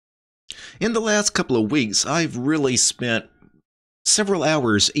In the last couple of weeks, I've really spent several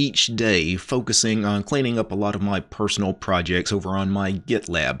hours each day focusing on cleaning up a lot of my personal projects over on my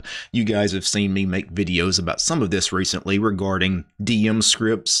GitLab. You guys have seen me make videos about some of this recently regarding DM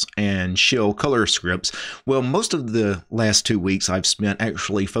scripts and shell color scripts. Well, most of the last 2 weeks I've spent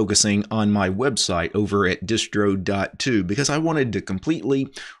actually focusing on my website over at DistroTube because I wanted to completely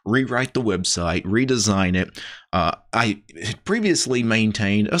rewrite the website, redesign it. I had previously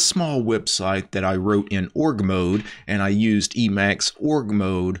maintained a small website that I wrote in org mode, and I used Emacs org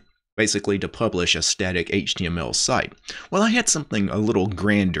mode basically to publish a static HTML site. Well, I had something a little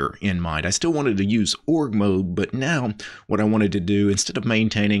grander in mind. I still wanted to use org mode, but now what I wanted to do, instead of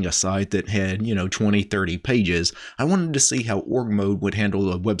maintaining a site that had, 20, 30 pages, I wanted to see how org mode would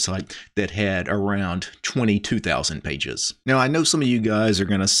handle a website that had around 22,000 pages. Now, I know some of you guys are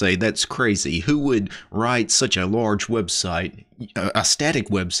going to say, that's crazy. Who would write such a large website, a static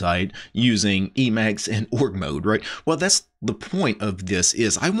website, using Emacs and org mode, right? Well, that's the point of this.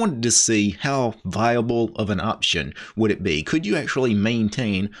 Is I wanted to see how viable of an option would it be. Could you actually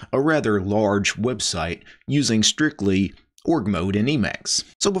maintain a rather large website using strictly org mode in Emacs?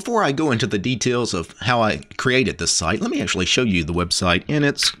 So before I go into the details of how I created this site, let me actually show you the website in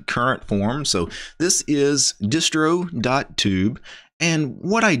its current form. So this is distro.tube. And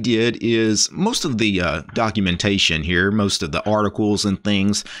what I did is most of the documentation here, most of the articles and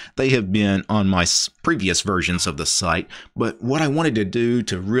things, they have been on my previous versions of the site. But what I wanted to do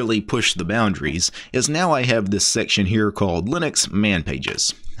to really push the boundaries is now I have this section here called Linux Man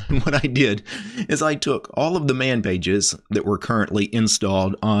Pages. And what I did is I took all of the man pages that were currently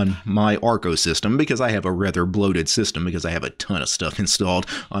installed on my Arco system, because I have a rather bloated system because I have a ton of stuff installed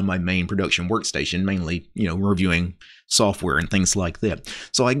on my main production workstation, mainly, reviewing software and things like that.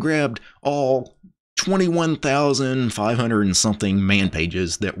 So I grabbed all 21,500 and something man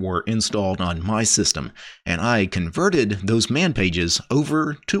pages that were installed on my system, and I converted those man pages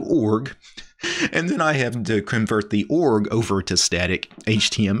over to org. And then I have to convert the org over to static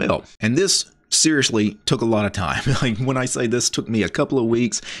HTML. And this seriously took a lot of time. Like, when I say this took me a couple of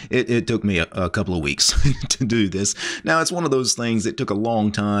weeks, it took me a couple of weeks to do this. Now, it's one of those things that took a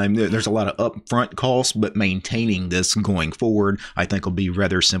long time. There's a lot of upfront costs, but maintaining this going forward, I think, will be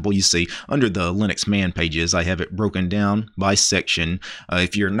rather simple. You see, under the Linux man pages, I have it broken down by section.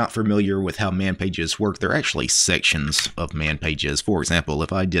 If you're not familiar with how man pages work, they're actually sections of man pages. For example,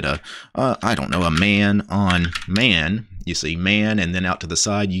 if I did a man on man, you see man, and then out to the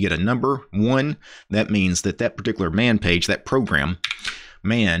side you get a number 1. That means that that particular man page, that program,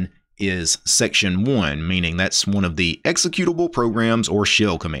 man, is section 1, meaning that's one of the executable programs or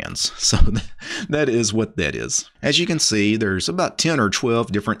shell commands. So that is what that is. As you can see, there's about 10 or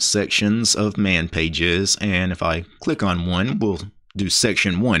 12 different sections of man pages, and if I click on one, we'll do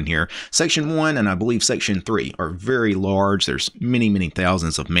section 1 here. Section 1 and I believe section 3 are very large. There's many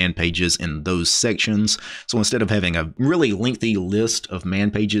thousands of man pages in those sections. So instead of having a really lengthy list of man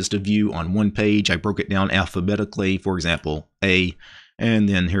pages to view on one page, I broke it down alphabetically. For example, A, and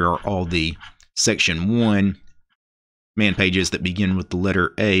then here are all the section 1 man pages that begin with the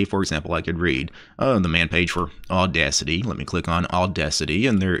letter A. For example, I could read the man page for Audacity. Let me click on Audacity,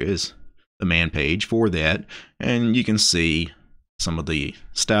 and there is the man page for that. And you can see some of the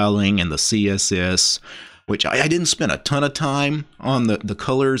styling and the CSS, which I didn't spend a ton of time on the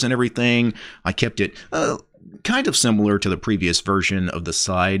colors and everything. I kept it kind of similar to the previous version of the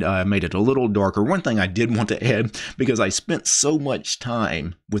site. I made it a little darker. One thing I did want to add, because I spent so much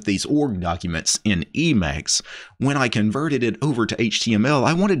time with these org documents in Emacs, when I converted it over to HTML,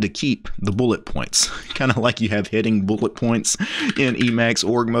 I wanted to keep the bullet points, kind of like you have heading bullet points in Emacs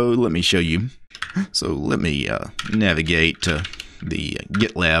org mode. Let me show you. So let me navigate to the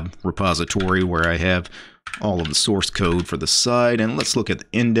GitLab repository where I have all of the source code for the site, and let's look at the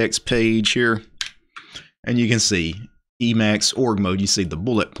index page here. And you can see Emacs org mode. You see the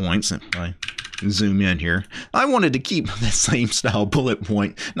bullet points. If I zoom in here, I wanted to keep that same style bullet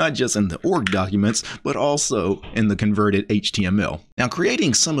point, not just in the org documents, but also in the converted HTML. Now,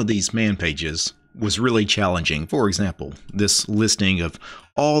 creating some of these man pages was really challenging. For example, this listing of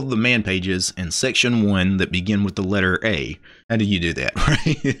all the man pages in section 1 that begin with the letter A. How do you do that,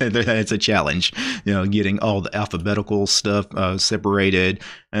 right? That's a challenge, getting all the alphabetical stuff separated.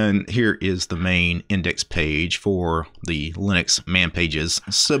 And here is the main index page for the Linux man pages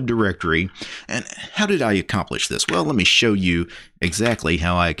subdirectory. And how did I accomplish this? Well, let me show you exactly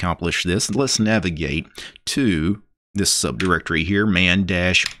how I accomplished this. Let's navigate to this subdirectory here,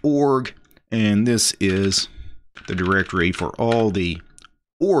 man-org. And this is the directory for all the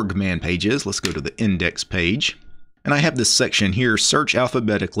org man pages. Let's go to the index page. And I have this section here, search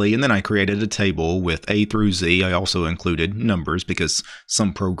alphabetically, and then I created a table with A through Z. I also included numbers because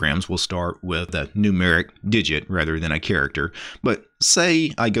some programs will start with a numeric digit rather than a character. But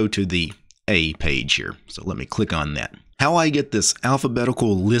say I go to the A page here. So let me click on that. How I get this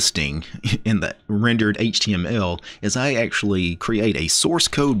alphabetical listing in the rendered HTML is I actually create a source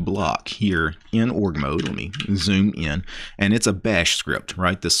code block here in org mode. Let me zoom in, and it's a bash script,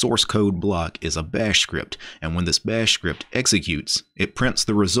 right? The source code block is a bash script, and when this bash script executes, it prints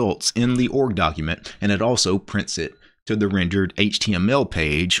the results in the org document, and it also prints it to the rendered HTML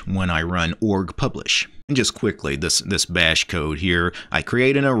page when I run org publish. And just quickly, this bash code here, I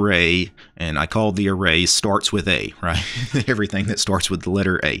create an array, and I call the array starts with A, right? Everything that starts with the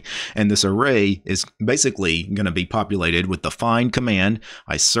letter A. And this array is basically going to be populated with the find command.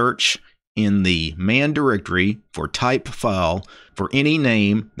 I search in the man directory for type file for any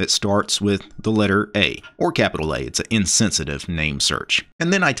name that starts with the letter A or capital A. It's an insensitive name search.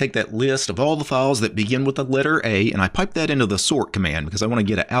 And then I take that list of all the files that begin with the letter A and I pipe that into the sort command because I want to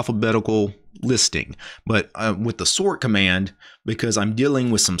get an alphabetical listing. But with the sort command, because I'm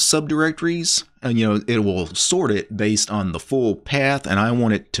dealing with some subdirectories, it will sort it based on the full path, and I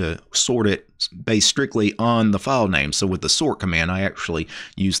want it to sort it based strictly on the file name. So with the sort command, I actually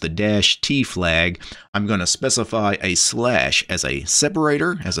use the -t flag. I'm going to specify a slash as a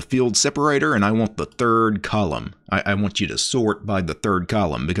separator, as a field separator, and I want the third column. I want you to sort by the third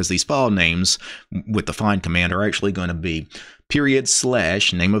column because these file names with the find command are actually going to be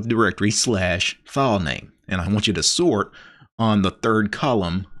 // name of directory / file name. And I want you to sort on the third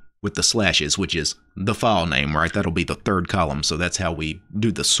column with the slashes, which is the file name, right? That'll be the third column. So that's how we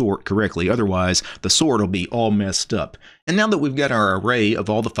do the sort correctly. Otherwise, the sort will be all messed up. And now that we've got our array of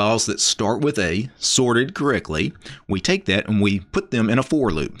all the files that start with A sorted correctly, we take that and we put them in a for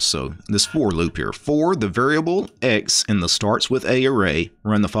loop. So this for loop here, for the variable X in the starts with A array,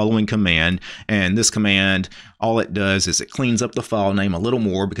 run the following command. And this command, all it does is it cleans up the file name a little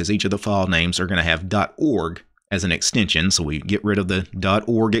more because each of the file names are going to have .org as an extension, so we get rid of the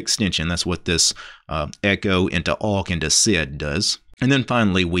 .org extension. That's what this echo into awk into sed does. And then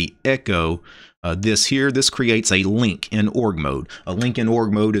finally, we echo this here. This creates a link in org mode. A link in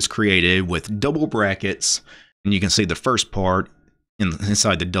org mode is created with double brackets, and you can see the first part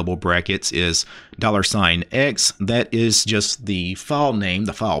inside the double brackets is $X. That is just the file name,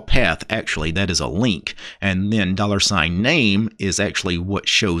 the file path. Actually, that is a link. And then $name is actually what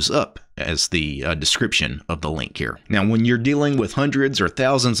shows up as the description of the link here. Now, when you're dealing with hundreds or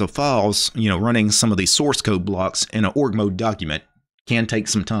thousands of files, running some of these source code blocks in an org mode document can take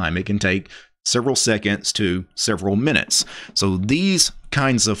some time. It can take several seconds to several minutes. So these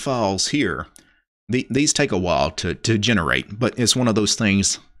kinds of files here, these take a while to generate, but it's one of those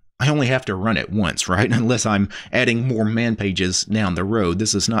things, I only have to run it once, right? Unless I'm adding more man pages down the road.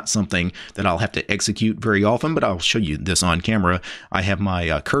 This is not something that I'll have to execute very often, but I'll show you this on camera. I have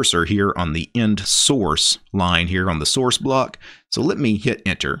my cursor here on the end source line here on the source block. So let me hit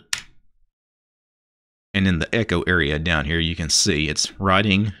enter. And in the echo area down here, you can see it's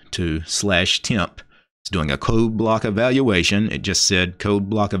writing to /temp. It's doing a code block evaluation. It just said code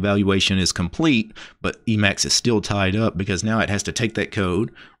block evaluation is complete, but Emacs is still tied up because now it has to take that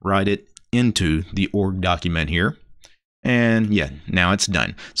code, write it into the org document here. And yeah, now it's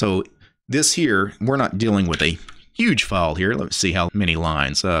done. So this here, we're not dealing with a huge file here. Let's see how many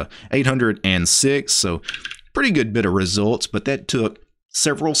lines. 806, so pretty good bit of results, but that took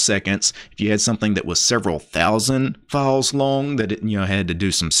several seconds. If you had something that was several thousand files long that it, had to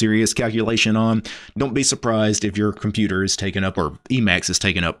do some serious calculation on, don't be surprised if your computer is taken up or Emacs is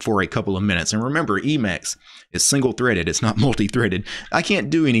taken up for a couple of minutes. And remember, Emacs is single-threaded. It's not multi-threaded. I can't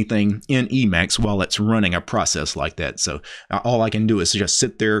do anything in Emacs while it's running a process like that. So all I can do is just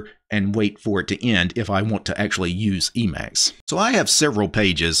sit there and wait for it to end if I want to actually use Emacs. So I have several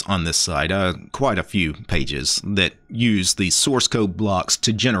pages on this site, quite a few pages that use the source code blocks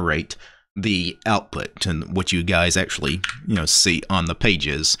to generate the output to what you guys actually see on the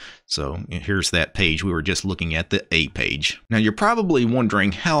pages. So here's that page we were just looking at, the A page. Now you're probably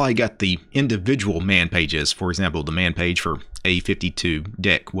wondering how I got the individual man pages. For example, the man page for A52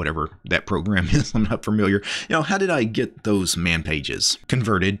 deck, whatever that program is, I'm not familiar. How did I get those man pages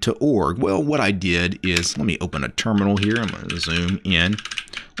converted to org? Well, what I did is, let me open a terminal here. I'm going to zoom in.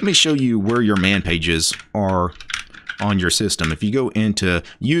 Let me show you where your man pages are on your system. If you go into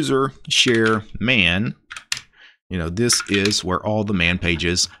user share man, this is where all the man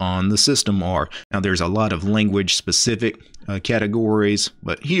pages on the system are. Now there's a lot of language specific categories,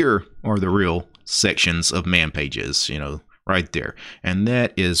 but here are the real sections of man pages, right there. And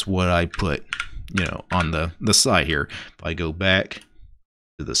that is what I put on the site here. If I go back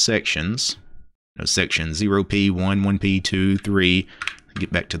to the sections, section 0p, 1, 1p, 2, 3,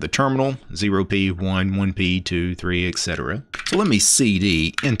 get back to the terminal, 0p, 1, 1p, 2, 3, etc. So let me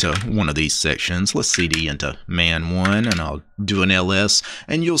cd into one of these sections. Let's cd into man1, and I'll do an ls,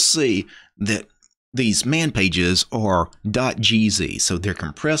 and you'll see that these man pages are .gz, so they're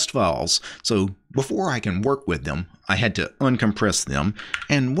compressed files. So before I can work with them, I had to uncompress them.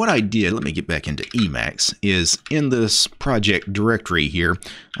 And what I did, let me get back into Emacs, is in this project directory here,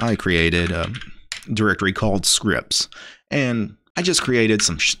 I created a directory called scripts. And I just created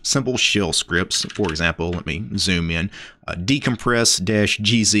some simple shell scripts. For example, let me zoom in,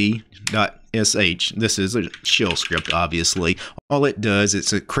 decompress-gz.sh. This is a shell script, obviously. All it does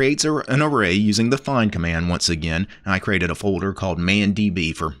is it creates an array using the find command once again. And I created a folder called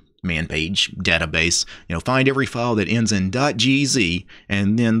mandb for man page database. Find every file that ends in .gz,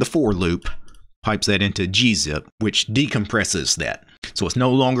 and then the for loop pipes that into gzip, which decompresses that. So it's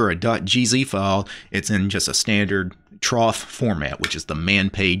no longer a .gz file, it's in just a standard trough format, which is the man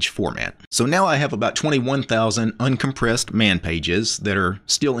page format. So now I have about 21,000 uncompressed man pages that are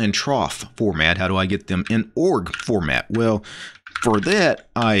still in trough format. How do I get them in org format? Well, for that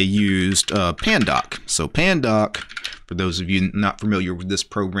I used pandoc. So pandoc, for those of you not familiar with this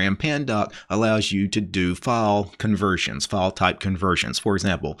program, pandoc allows you to do file conversions, file type conversions. For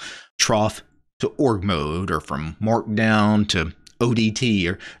example, trough to org mode, or from markdown to ODT,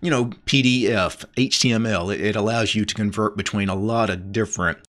 or PDF, HTML. It allows you to convert between a lot of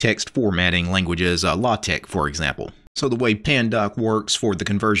different text formatting languages, LaTeX, for example. So the way pandoc works for the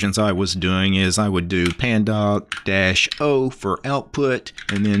conversions I was doing is I would do pandoc-o for output,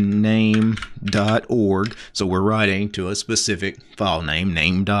 and then name.org. So we're writing to a specific file name,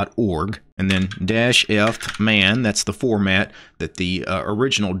 name.org. And then -f man, that's the format that the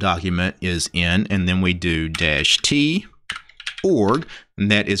original document is in. And then we do -t org, and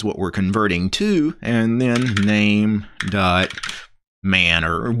that is what we're converting to, and then name.man,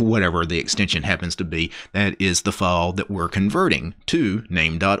 or whatever the extension happens to be, that is the file that we're converting to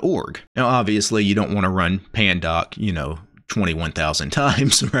name.org. Now obviously you don't want to run pandoc 21,000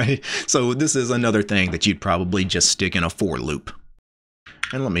 times, right? So this is another thing that you'd probably just stick in a for loop.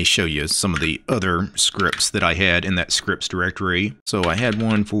 And let me show you some of the other scripts that I had in that scripts directory. So I had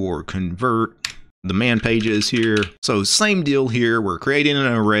one for convert the man pages here. So same deal here. We're creating an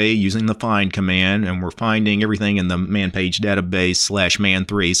array using the find command, and we're finding everything in the man page database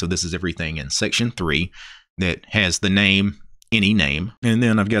 /man3. So this is everything in section 3 that has the name, any name. And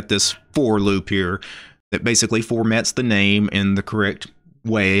then I've got this for loop here that basically formats the name in the correct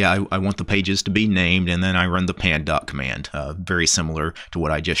way I want the pages to be named, and then I run the pandoc command. Very similar to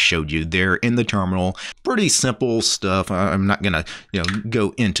what I just showed you there in the terminal. Pretty simple stuff. I'm not gonna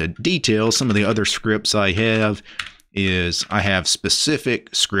go into detail. Some of the other scripts I have is I have specific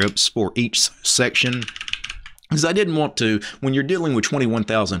scripts for each section, because I didn't want to, when you're dealing with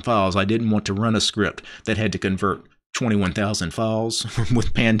 21,000 files, I didn't want to run a script that had to convert 21,000 files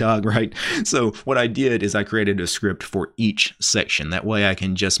with pandoc, right? So what I did is I created a script for each section. That way I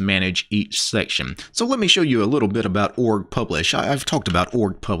can just manage each section. So let me show you a little bit about org publish. I've talked about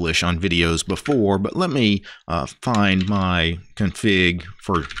org publish on videos before, but let me find my config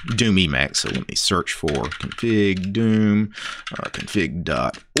for Doom Emacs. So let me search for config doom,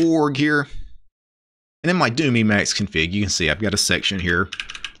 config.org here. And in my Doom Emacs config, you can see I've got a section here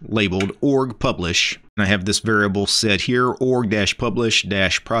labeled org publish, and I have this variable set here,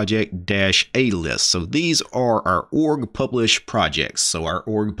 org-publish-project-a list. So these are our org publish projects, so our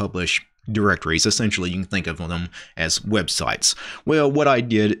org publish directories. Essentially, you can think of them as websites. Well, what I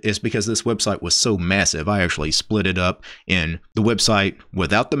did is, because this website was so massive, I actually split it up in the website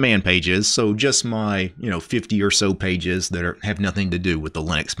without the man pages, so just my 50 or so pages that have nothing to do with the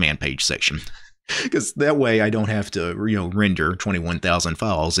Linux man page section. Because that way I don't have to render 21,000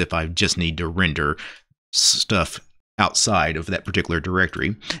 files if I just need to render stuff outside of that particular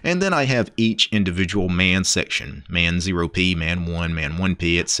directory. And then I have each individual man section, man 0p, man 1, man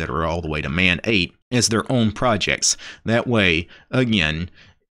 1p, etc., all the way to man 8 as their own projects. That way, again,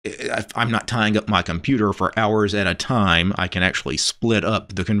 if I'm not tying up my computer for hours at a time, I can actually split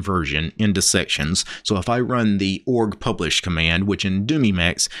up the conversion into sections. So if I run the org publish command, which in Doom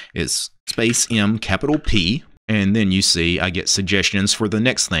Emacs is ~m P, and then you see I get suggestions for the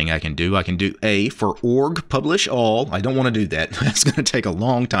next thing I can do. I can do A for org publish all. I don't want to do that. That's going to take a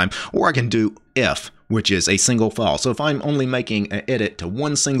long time. Or I can do F, which is a single file. So if I'm only making an edit to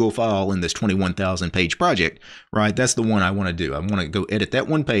one single file in this 21,000 page project, right, that's the one I want to do. I want to go edit that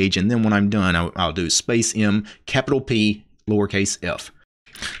one page, and then when I'm done, I'll do ~m P lowercase f.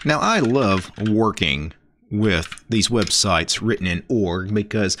 Now, I love working with these websites written in org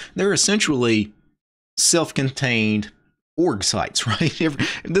because they're essentially self-contained org sites, right?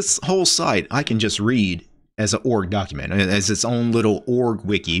 This whole site I can just read as an org document, as its own little org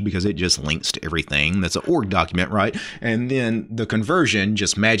wiki, because it just links to everything. That's an org document, right? And then the conversion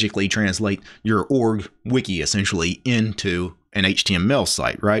just magically translate your org wiki essentially into an HTML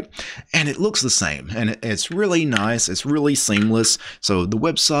site, right? And it looks the same, and it's really nice. It's really seamless. So the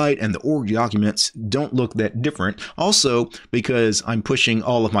website and the org documents don't look that different. Also, because I'm pushing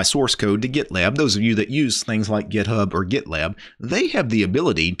all of my source code to GitLab, those of you that use things like GitHub or GitLab, they have the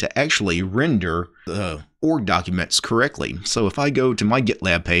ability to actually render the org documents correctly. So if I go to my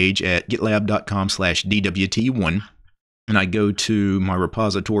GitLab page at gitlab.com/DWT1, and I go to my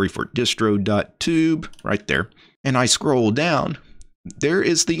repository for DistroTube right there, and I scroll down, there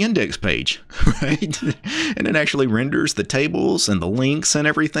is the index page, right? And it actually renders the tables and the links and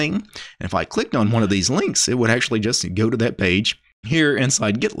everything. And if I clicked on one of these links, it would actually just go to that page here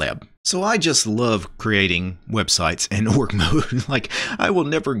inside GitLab. So I just love creating websites in org mode. Like, I will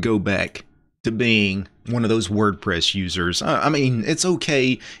never go back to being one of those WordPress users. I mean, it's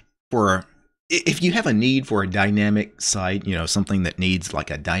okay for if you have a need for a dynamic site, you know, something that needs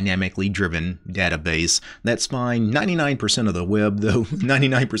like a dynamically driven database, that's fine. 99% of the web, though,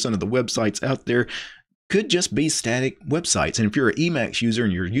 99% of the websites out there could just be static websites. And if you're an Emacs user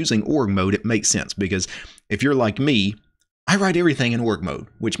and you're using org mode, it makes sense, because if you're like me, I write everything in org mode,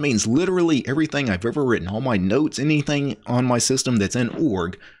 which means literally everything I've ever written, all my notes, anything on my system that's in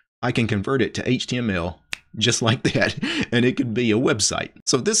org, I can convert it to HTML just like that, and it could be a website.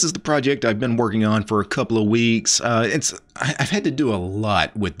 So this is the project I've been working on for a couple of weeks. I've had to do a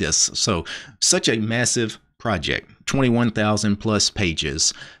lot with this. So such a massive project, 21,000 plus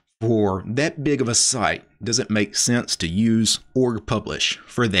pages. For that big of a site, does it make sense to use org publish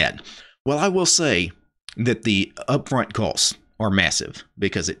for that? Well, I will say that the upfront costs are massive,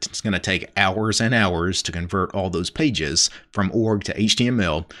 because it's going to take hours and hours to convert all those pages from org to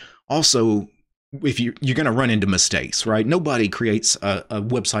HTML. Also, if you're going to run into mistakes, right? Nobody creates a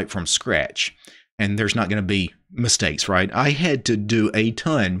website from scratch, and there's not going to be mistakes, right? I had to do a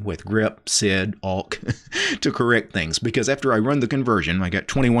ton with grep, sed, awk to correct things, because after I run the conversion, I got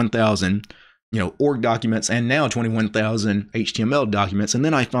 21,000, org documents, and now 21,000 HTML documents, and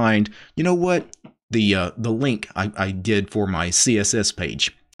then I find, you know what? The link I did for my CSS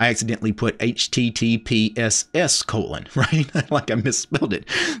page, I accidentally put HTTPSS : right? Like I misspelled it.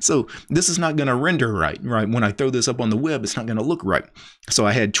 So this is not going to render right? When I throw this up on the web, it's not going to look right. So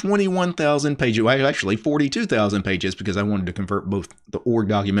I had 21,000 pages, well, actually 42,000 pages, because I wanted to convert both the org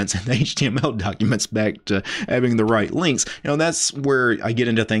documents and the HTML documents back to having the right links. That's where I get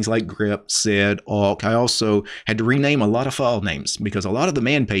into things like grep, sed, awk. I also had to rename a lot of file names, because a lot of the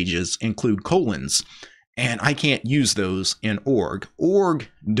man pages include colons, and I can't use those in org. Org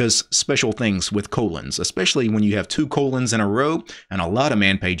does special things with colons, especially when you have 2 colons in a row, and a lot of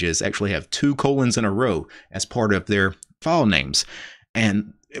man pages actually have 2 colons in a row as part of their file names.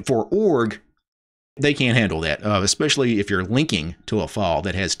 And for org, they can't handle that, especially if you're linking to a file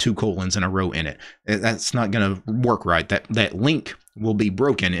that has 2 colons in a row in it. That's not going to work right. That link will be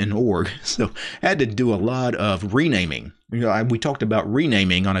broken in org. So I had to do a lot of renaming. We talked about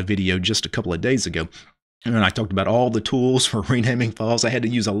renaming on a video just a couple of days ago. And I talked about all the tools for renaming files. I had to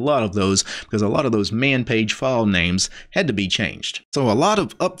use a lot of those, because a lot of those man page file names had to be changed. So a lot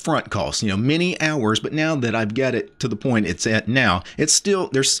of upfront costs, many hours, but now that I've got it to the point it's at now, it's still,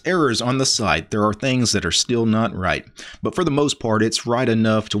 there's errors on the site. There are things that are still not right, but for the most part, it's right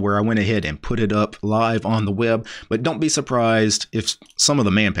enough to where I went ahead and put it up live on the web. But don't be surprised if some of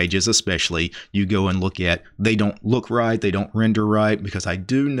the man pages, especially, you go and look at, they don't look right, they don't render right, because I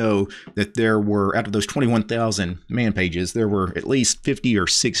do know that there were, out of those 21,000 man pages, there were at least 50 or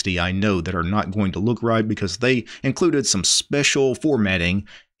 60 I know that are not going to look right, because they included some special formatting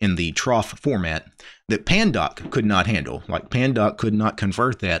in the trough format that Pandoc could not handle. Like Pandoc could not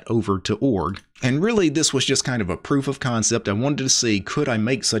convert that over to org. And really, this was just kind of a proof of concept. I wanted to see, could I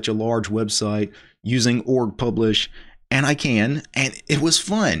make such a large website using org publish? And I can, and it was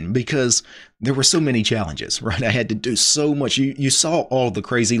fun because there were so many challenges, right? I had to do so much. You saw all the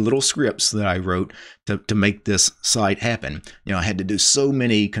crazy little scripts that I wrote to make this site happen. I had to do so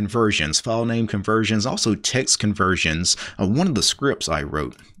many conversions, file name conversions, also text conversions. One of the scripts I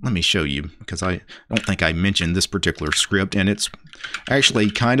wrote, let me show you, because I don't think I mentioned this particular script, and it's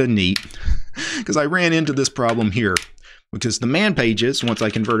actually kind of neat, because I ran into this problem here. Because the man pages, once I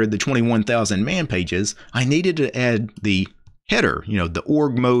converted the 21,000 man pages, I needed to add the header, the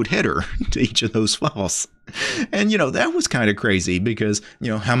org mode header to each of those files. And, that was kind of crazy because,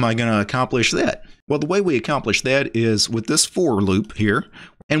 how am I going to accomplish that? Well, the way we accomplish that is with this for loop here.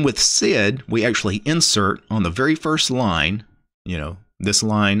 And with sed, we actually insert on the very first line, this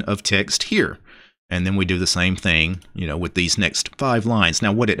line of text here. And then we do the same thing, with these next 5 lines.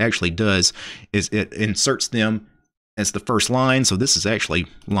 Now, what it actually does is it inserts them as the first line. So this is actually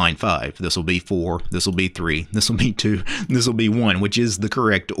line 5. This will be 4. This will be 3. This will be 2. This will be 1, which is the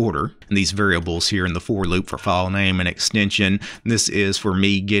correct order. And these variables here in the for loop for file name and extension, this is for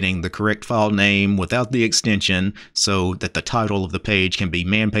me getting the correct file name without the extension so that the title of the page can be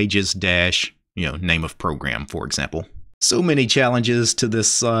man pages dash, name of program, for example. So many challenges to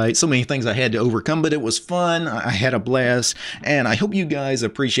this site, so many things I had to overcome, but it was fun. I had a blast, and I hope you guys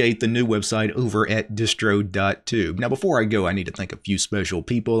appreciate the new website over at DistroTube. Now, before I go, I need to thank a few special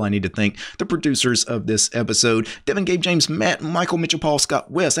people. I need to thank the producers of this episode: Devin, Gabe, James, Matt, Michael, Mitchell, Paul, Scott,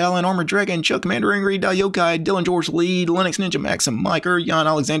 West, Alan, Armored Dragon, Chuck, Commander, Ingrid, Yokai, Dylan, George, Lead, Linux Ninja, Maxim, Miker, Jan,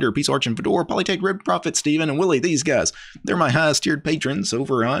 Alexander, Peace Arch, and Fedora, Polytech, Red Prophet, Steven, and Willie. These guys, they're my highest tiered patrons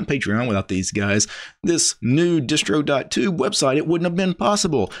over on Patreon. Without these guys, this new DistroTube website, it wouldn't have been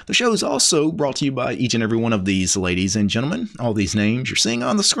possible. The show is also brought to you by each and every one of these ladies and gentlemen. All these names you're seeing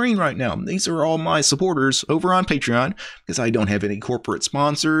on the screen right now, these are all my supporters over on Patreon, because I don't have any corporate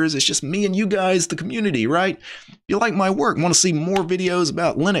sponsors. It's just me and you guys, the community, right? If you like my work, want to see more videos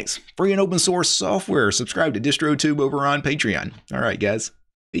about Linux, free and open source software, subscribe to DistroTube over on Patreon. All right, guys.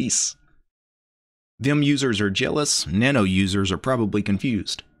 Peace. Vim users are jealous. Nano users are probably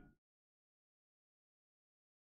confused.